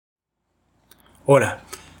Hola,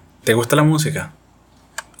 ¿te gusta la música?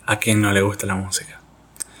 ¿A quién no le gusta la música?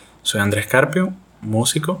 Soy Andrés Carpio,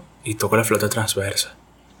 músico y toco la flauta transversa.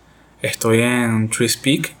 Estoy en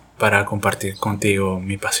Speak para compartir contigo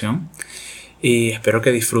mi pasión y espero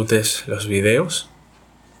que disfrutes los videos.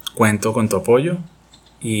 Cuento con tu apoyo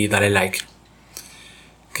y dale like.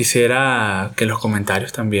 Quisiera que en los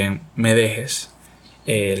comentarios también me dejes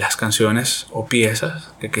las canciones o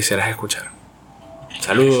piezas que quisieras escuchar.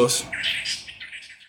 Saludos.